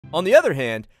On the other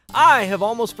hand, I have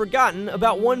almost forgotten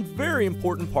about one very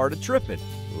important part of tripping: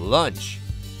 lunch.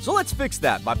 So let's fix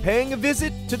that by paying a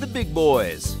visit to the Big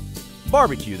Boys.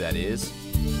 Barbecue, that is.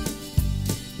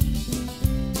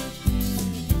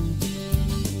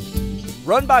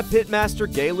 Run by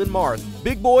Pitmaster Galen Marth,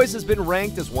 Big Boys has been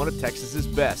ranked as one of Texas's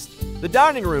best. The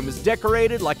dining room is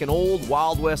decorated like an old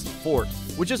Wild West fort,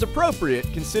 which is appropriate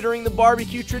considering the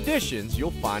barbecue traditions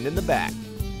you'll find in the back.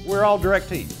 We're all direct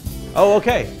heat. Oh,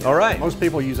 okay. All right. Most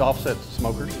people use offset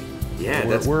smokers. Yeah,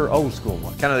 we're old school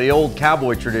ones. Kind of the old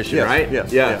cowboy tradition, Yes, right?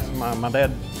 Yes, yes. My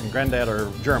dad and granddad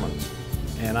are Germans,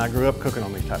 and I grew up cooking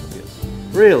on these type of pits.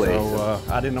 Really? So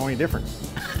I didn't know any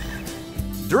difference.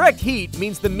 Direct heat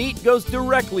means the meat goes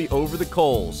directly over the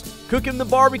coals, cooking the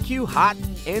barbecue hot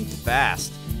and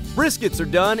fast. Briskets are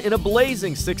done in a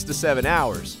blazing 6 to 7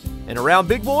 hours. And around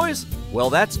Big Boys, well,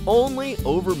 that's only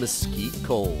over mesquite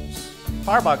coals.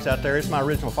 Firebox out there, it's my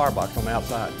original firebox on the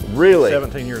outside. Really?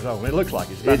 17 years old. It looks like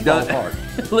it's about to fall apart.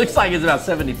 It looks like it's about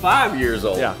 75 years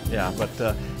old. Yeah, but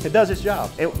it does its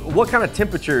job. And what kind of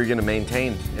temperature are you going to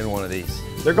maintain in one of these?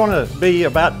 They're going to be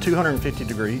about 250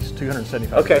 degrees,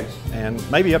 275 degrees,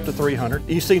 and maybe up to 300.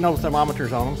 You see no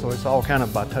thermometers on them, so it's all kind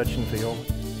of by touch and feel.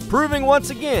 Proving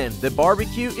once again that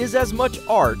barbecue is as much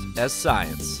art as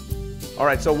science. All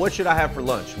right, so what should I have for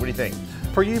lunch? What do you think?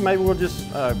 For you, maybe we'll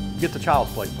just get the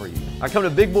child's plate for you. I come to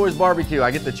Big Boys Barbecue, I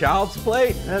get the child's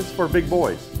plate? That's for big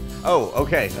boys. Oh,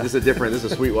 okay. This is a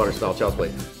Sweetwater style child's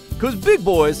plate. Because Big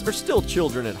Boys are still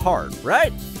children at heart,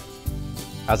 right?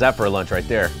 How's that for a lunch right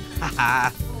there?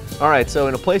 All right, so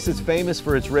in a place that's famous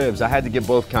for its ribs, I had to get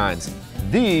both kinds.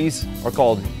 These are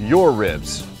called your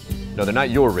ribs. No, they're not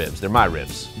your ribs, they're my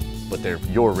ribs. But they're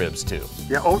your ribs too.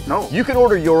 Yeah, oh, no. You can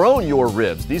order your own your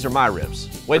ribs. These are my ribs.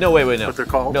 Wait, no. What they're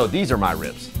called? No, these are my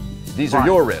ribs. These are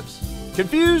your ribs.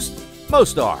 Confused?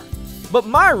 Most are. But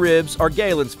my ribs are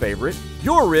Galen's favorite.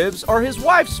 Your ribs are his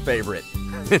wife's favorite.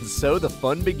 And so the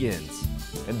fun begins.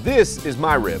 And this is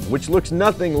my rib, which looks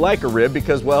nothing like a rib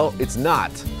because, well, it's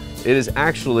not. It is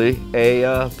actually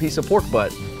a piece of pork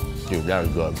butt. Dude, that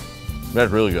is good.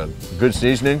 That's really good. Good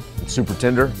seasoning, it's super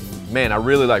tender. Man, I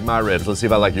really like my ribs. Let's see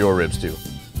if I like your ribs too.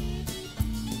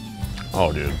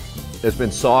 Oh, dude. It's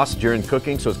been sauced during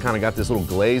cooking, so it's kind of got this little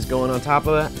glaze going on top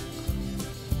of that.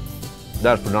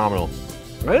 That's phenomenal.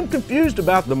 I am confused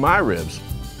about the my ribs.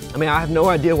 I mean, I have no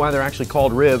idea why they're actually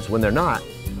called ribs when they're not,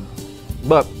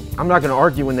 but I'm not gonna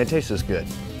argue when they taste this good.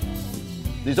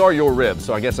 These are your ribs,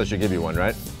 so I guess I should give you one,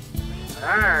 right?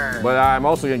 But I'm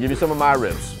also gonna give you some of my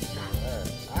ribs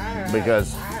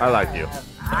because I like you.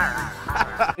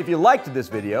 If you liked this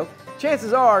video,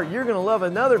 chances are you're gonna love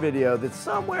another video that's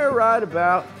somewhere right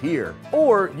about here.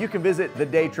 Or you can visit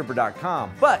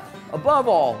thedaytripper.com. But above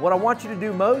all, what I want you to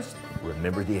do most,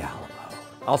 remember the Alamo.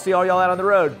 I'll see all y'all out on the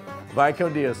road. Bye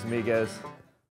con Dios, amigos.